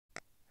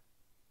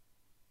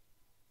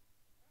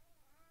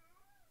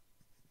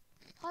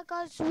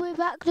Hi guys, we're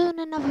back doing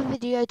another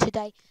video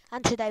today,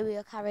 and today we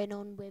are carrying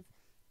on with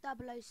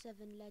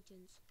 007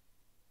 Legends.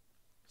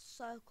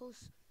 So of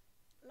course,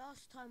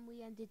 last time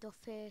we ended off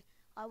here,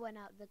 I went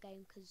out of the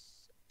game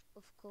because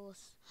of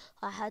course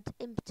I had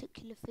in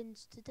particular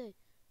things to do.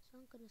 So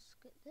I'm going to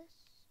skip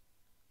this.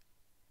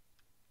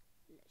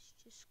 Let's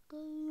just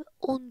go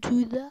on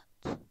to that.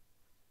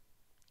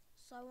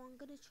 So I'm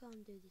going to try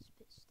and do this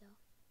bit still.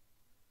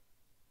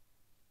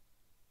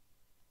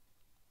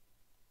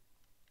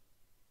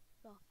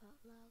 Laugh out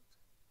loud.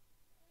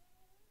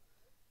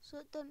 So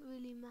it doesn't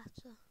really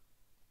matter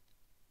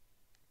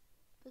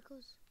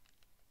because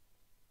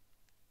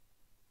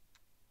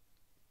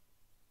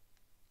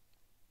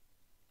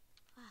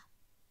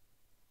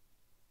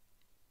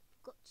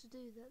got to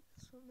do that.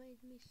 That's what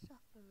made me suffer,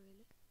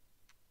 really.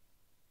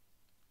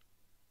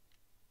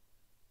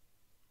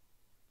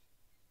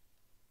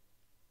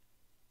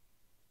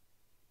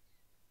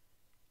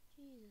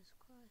 Jesus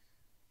Christ.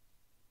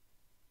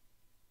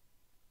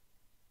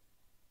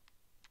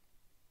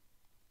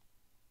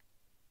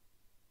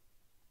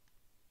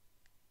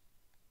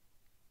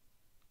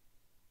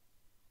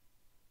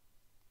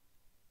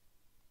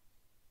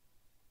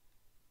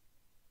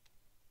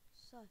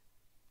 So, I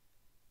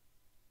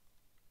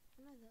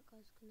know that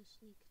guy's gonna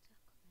sneak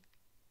attack on me.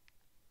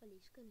 Well,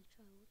 he's gonna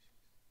try, watch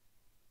this.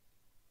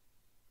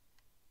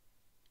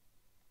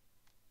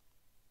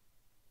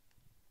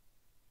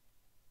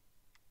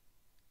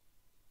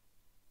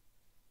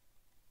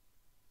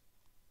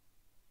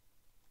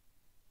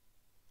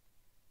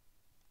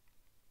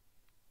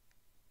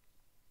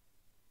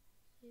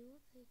 See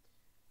what they do.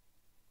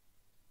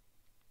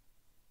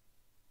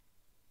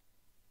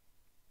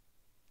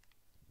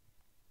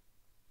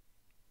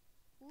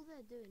 All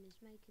they're doing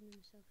is making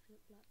themselves look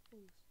like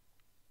fools.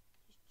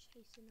 Just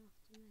chasing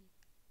after me.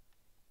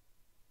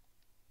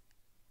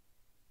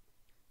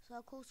 So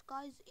of course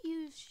guys,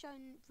 you've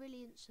shown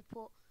brilliant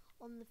support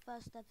on the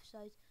first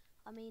episode.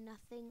 I mean, I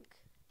think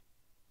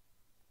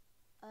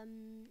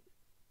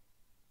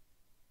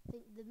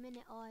the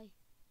minute I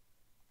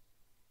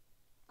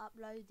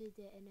uploaded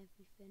it and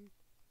everything,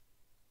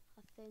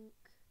 I think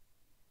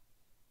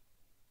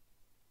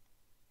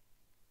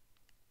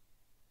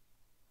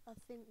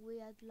we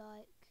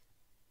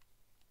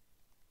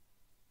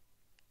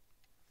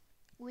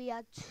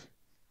had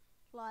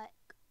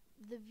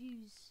the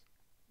views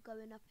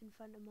going up in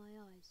front of my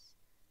eyes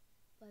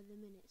by the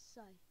minute.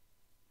 So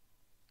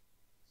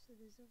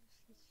there's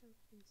obviously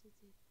something to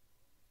do.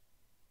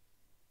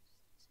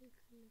 Just take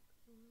a look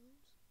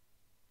around.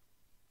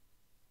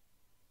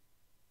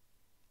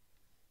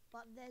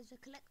 But there's a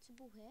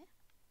collectible here.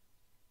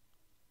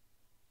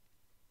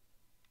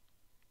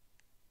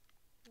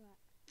 Right,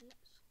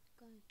 let's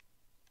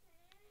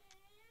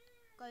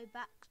go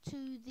back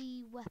to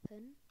the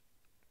weapon.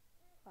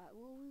 Right,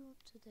 what we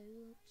want to do,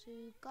 we want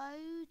to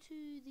go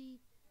to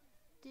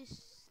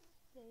this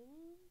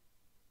thing.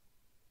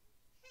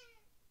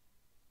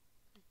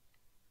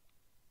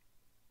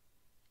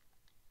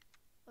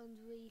 And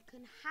we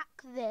can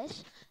hack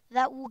this.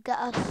 That will get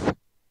us.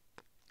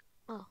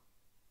 Oh,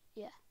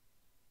 yeah.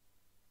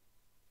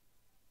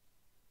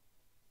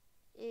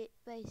 It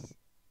base.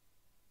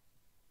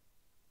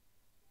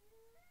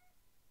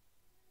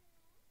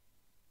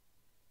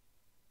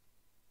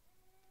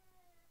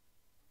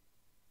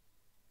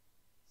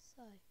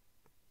 So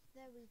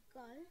there we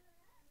go.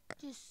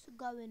 Just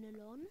going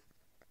along.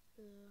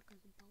 Like a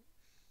bolt.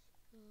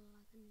 Like a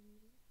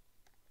ninja.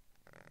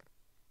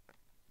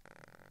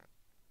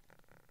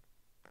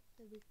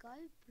 There we go.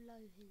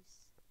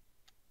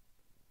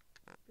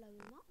 Blow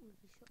him up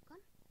with a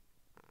shotgun.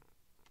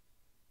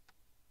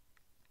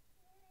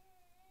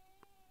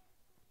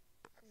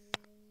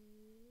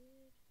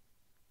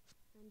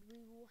 And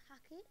we will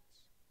hack it.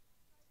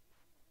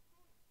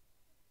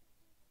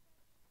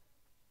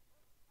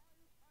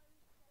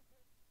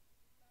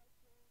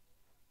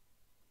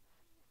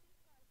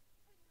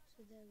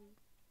 So there we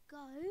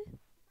go.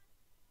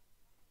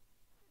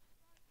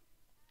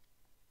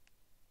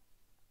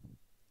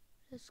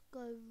 Let's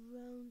go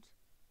round,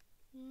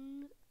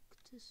 look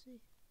to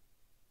see.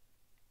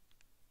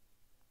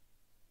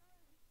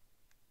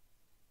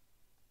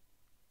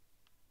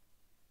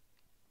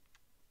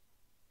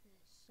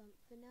 There's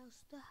something else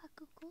to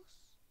hack, of course.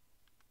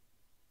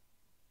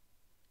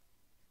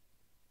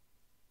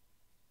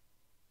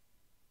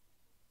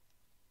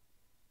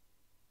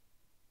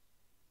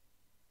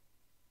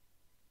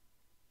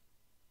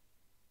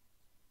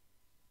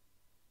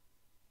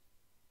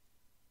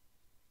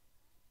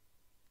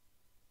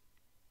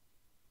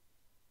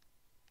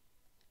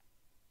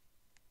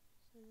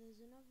 So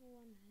there's another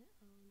one here.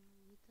 Oh no,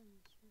 we've done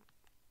this one.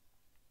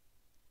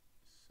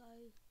 So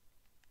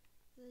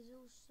there's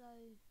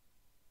also.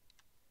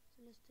 So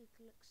let's take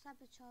a look.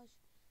 Sabotage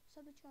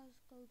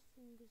gold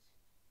fingers.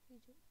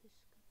 Reject this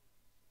guy.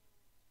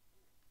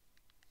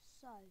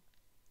 So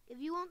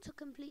if you want to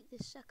complete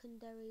this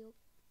secondary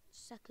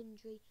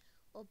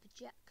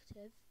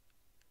objective,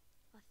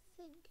 I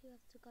think you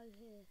have to go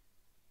here.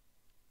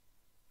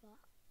 But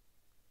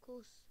of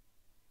course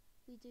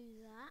we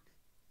do that.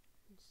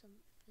 and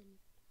something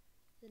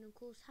then of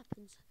course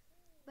happens.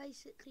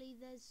 Basically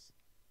there's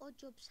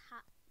Oddjob's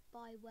hat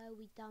by where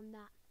we done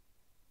that.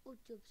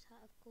 Oddjob's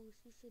hat, of course,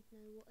 you should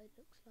know what it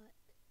looks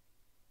like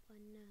by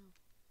now.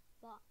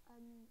 But of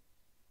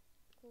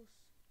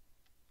course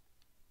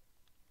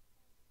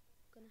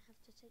gonna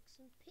have to take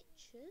some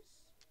pictures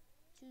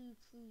to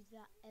prove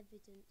that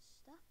evidence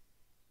stuff.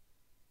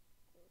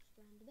 Of course,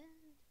 round the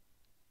bend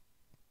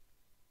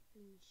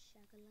and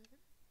shagalaga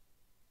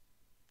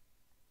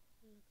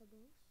like a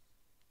boss.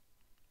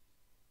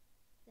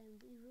 Then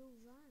we will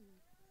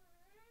run.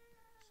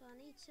 So I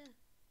need to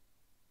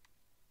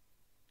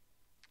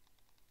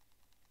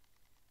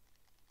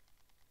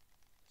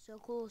so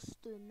of course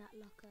doing that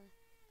like a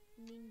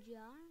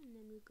ninja, and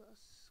then we got a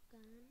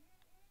scan,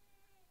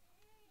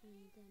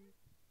 and then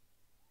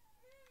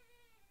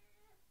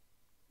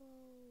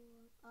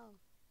oh,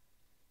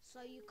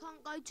 so you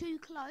can't go too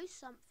close,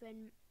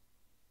 something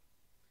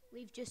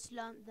we've just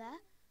learnt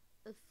there.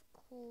 Of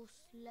course,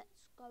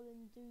 let's go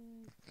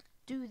and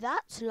do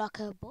that like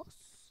a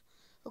boss.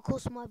 Of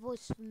course my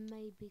voice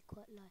may be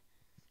quite low,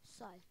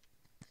 so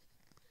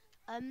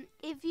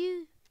if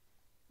you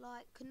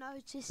like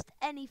noticed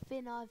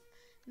anything I've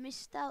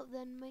missed out,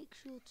 then make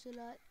sure to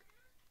like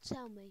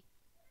tell me.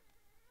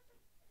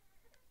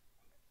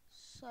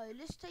 So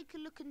let's take a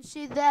look and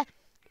see if there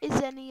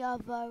is any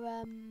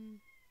other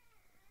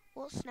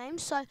what's name.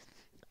 So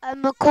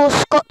of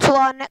course got to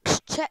our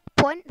next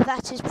checkpoint.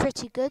 That is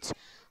pretty good.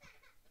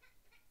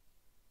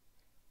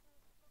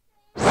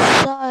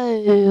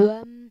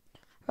 So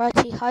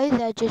righty ho,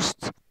 they're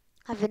just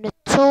having a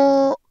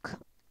talk,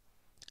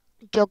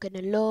 jogging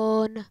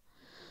along.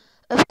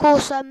 Of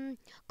course,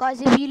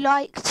 guys, if you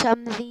liked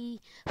the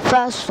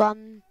first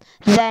one,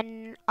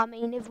 then I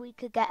mean, if we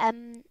could get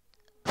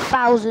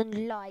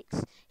 1,000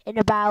 likes in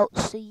about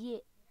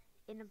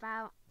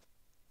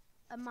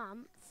a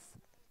month.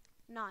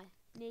 No,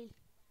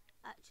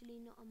 actually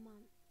not a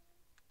month.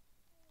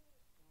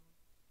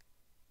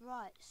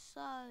 Right,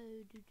 so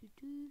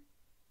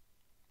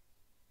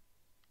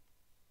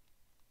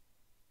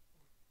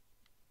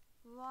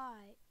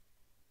right.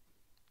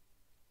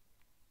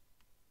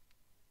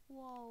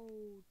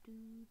 Whoa,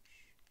 dude.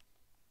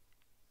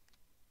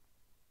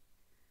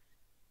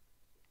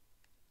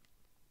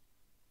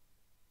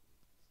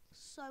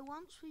 So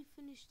once we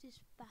finish this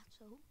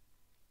battle,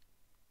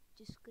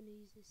 just gonna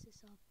use this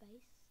as our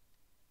base.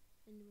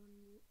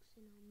 Anyone walks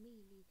in, I'll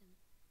melee them.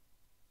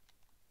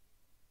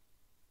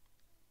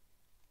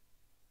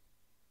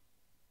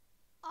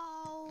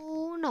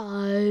 Oh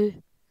no.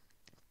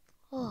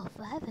 Oh,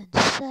 for heaven's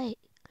sake.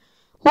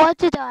 Why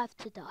did I have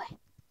to die?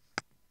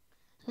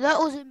 That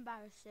was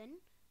embarrassing.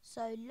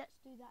 So let's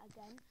do that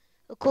again.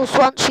 Of course,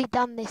 once we've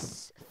done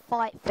this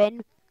fight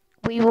thing,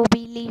 we will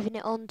be leaving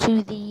it on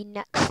to the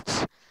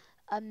next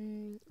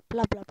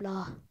blah blah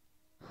blah.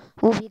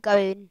 We'll be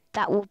going,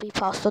 that will be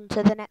passed on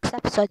to the next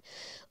episode.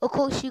 Of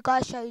course, you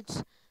guys showed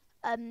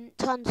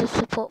tons of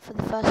support for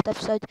the first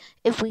episode.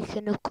 If we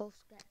can, of course,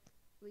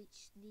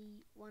 reach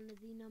one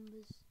of the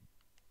numbers.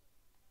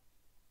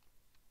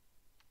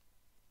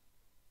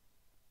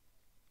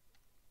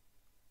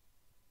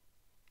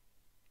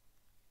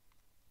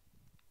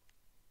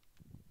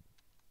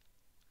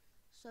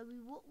 So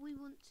what we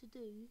want to do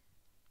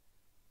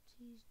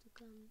to use the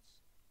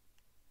guns.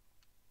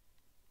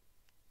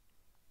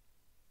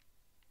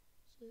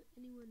 So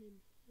anyone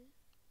in here?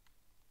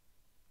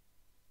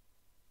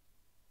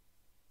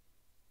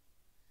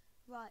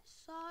 Right,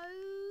 so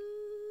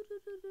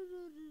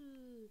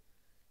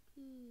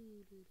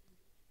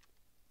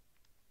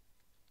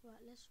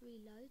right, let's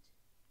reload.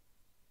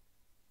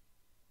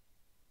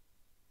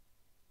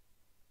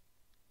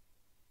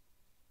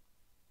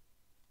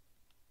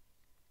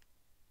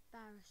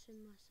 Embarrassing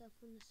myself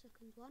on the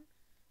second one,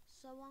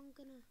 so I'm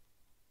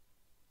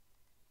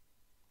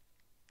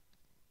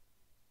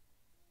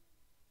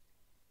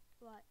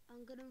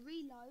gonna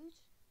reload.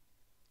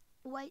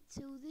 Wait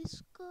till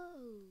this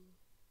goes.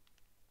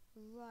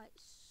 Right,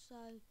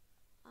 so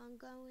I'm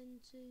going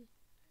to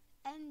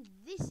end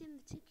this in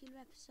particular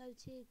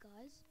episode here,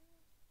 guys,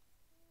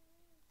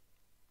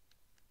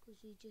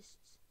 because we just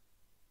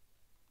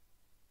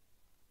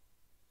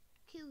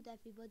killed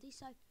everybody.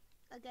 So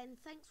again,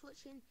 thanks for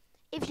watching.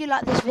 If you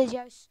like this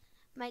video,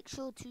 make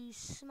sure to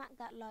smack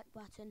that like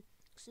button,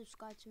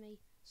 subscribe to me,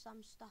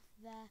 some stuff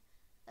there,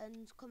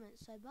 and comment.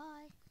 So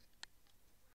bye.